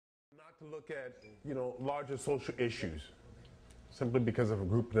to look at, larger social issues simply because of a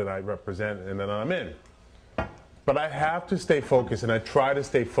group that I represent and that I'm in. But I have to stay focused, and I try to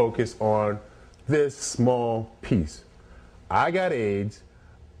stay focused on this small piece. I got AIDS.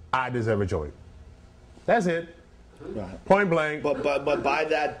 I deserve a joint. That's it. Right. Point blank. But by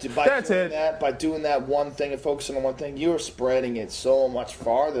doing that one thing and focusing on one thing, you're spreading it so much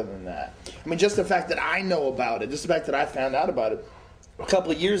farther than that. I mean, just the fact that I know about it, just the fact that I found out about it a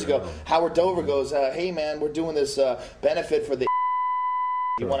couple of years ago. Howard Dover goes, "Hey man, we're doing this benefit for the.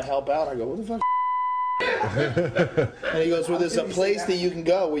 You want to help out?" I go, "What the fuck?" And he goes, "Well, there's a place that you can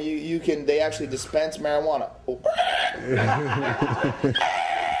go where you can. They actually dispense marijuana."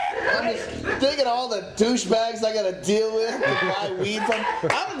 I'm just thinking all the douchebags I gotta deal with to buy weed from.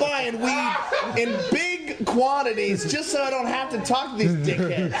 I'm buying weed in big quantities just so I don't have to talk to these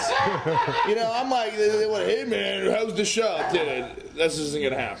dickheads. I'm like, "Hey man, how's the shop?" Dude, this isn't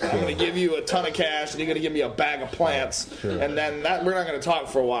gonna happen. I'm gonna give you a ton of cash and you're gonna give me a bag of plants, and then we're not gonna talk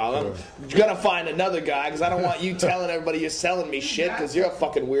for a while. I'm gonna find another guy because I don't want you telling everybody you're selling me shit because you're a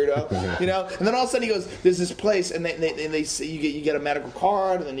fucking weirdo, And then all of a sudden he goes, "There's this place," and they say you get a medical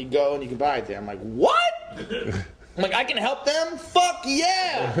card, and then you go and you can buy it there. I'm like, "What?" I'm like, "I can help them? Fuck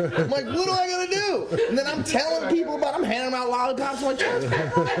yeah!" I'm like, "What do I gotta do?" And then I'm telling people I'm handing them out lollipops. I'm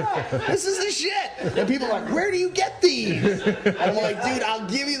like, "This is the shit." And people are like, "Where do you get these?" I'm like, "Dude, I'll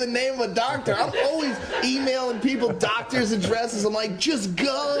give you the name of a doctor." I'm always emailing people doctors' addresses. I'm like, "Just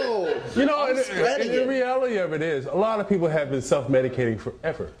go." And the reality of it is, a lot of people have been self-medicating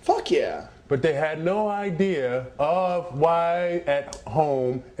forever. Fuck yeah. But they had no idea of why at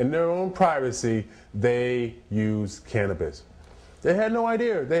home, in their own privacy, they use cannabis. They had no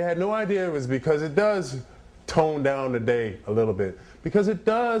idea. They had no idea it was because it does tone down the day a little bit. Because it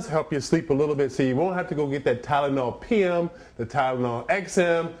does help you sleep a little bit so you won't have to go get that Tylenol PM, the Tylenol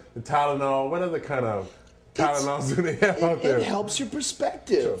XM, the Tylenol, what other kind of Tylenols do they have out there? It helps your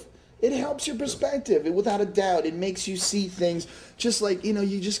perspective. Sure. It helps your perspective, without a doubt. It makes you see things just like,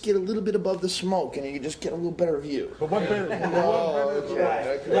 you just get a little bit above the smoke and you just get a little better view. But what benefit? But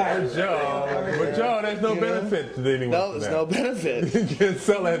Joe, there's no benefit to anyone. No, there's no benefit. You can't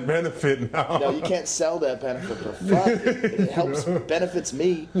sell that benefit now. No, you can't sell that benefit for fuck. It helps, benefits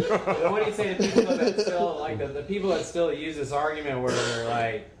me. What do you say to people that still, like, the people that still use this argument where they're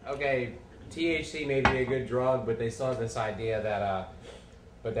like, okay, THC may be a good drug, but they still have this idea that,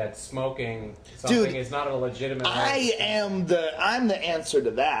 but that smoking something is not a legitimate. I'm the answer to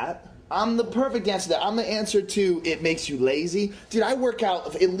that. I'm the perfect answer to that. I'm the answer to it makes you lazy. Dude, I work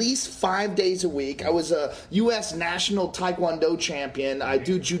out at least 5 days a week. I was a U.S. national Taekwondo champion. I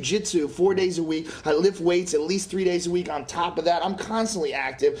do jiu-jitsu 4 days a week. I lift weights at least 3 days a week on top of that. I'm constantly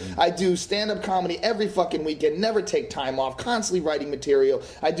active. I do stand-up comedy every fucking weekend. Never take time off. Constantly writing material.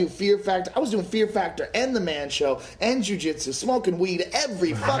 I do Fear Factor. I was doing Fear Factor and The Man Show and jiu-jitsu, smoking weed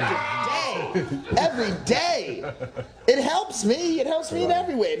every fucking day. Every day. It helps me. It helps me in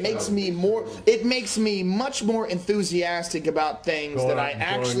every way. It makes me much more enthusiastic about things that I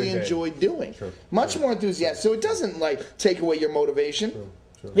actually enjoy doing. Much more enthusiastic. So it doesn't take away your motivation.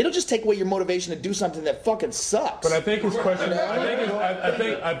 It'll just take away your motivation to do something that fucking sucks. But I think his question.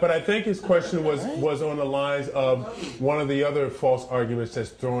 I think his question was on the lines of one of the other false arguments that's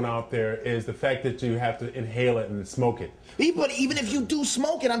thrown out there is the fact that you have to inhale it and smoke it. But even if you do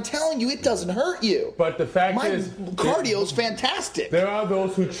smoke it, I'm telling you, it doesn't hurt you. But the fact is, cardio's fantastic. There are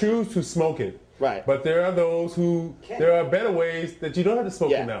those who choose to smoke it. Right. But there are those there are better ways that you don't have to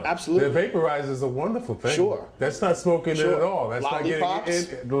smoke it now. Absolutely. The vaporizer is a wonderful thing. Sure. That's not smoking it at all. That's lollipops. Not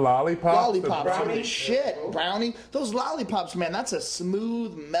getting it. The lollipops. Lollipops are the shit. Brownie. Those lollipops, man, that's a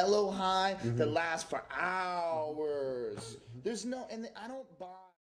smooth, mellow high that lasts for hours. There's no, and I don't buy.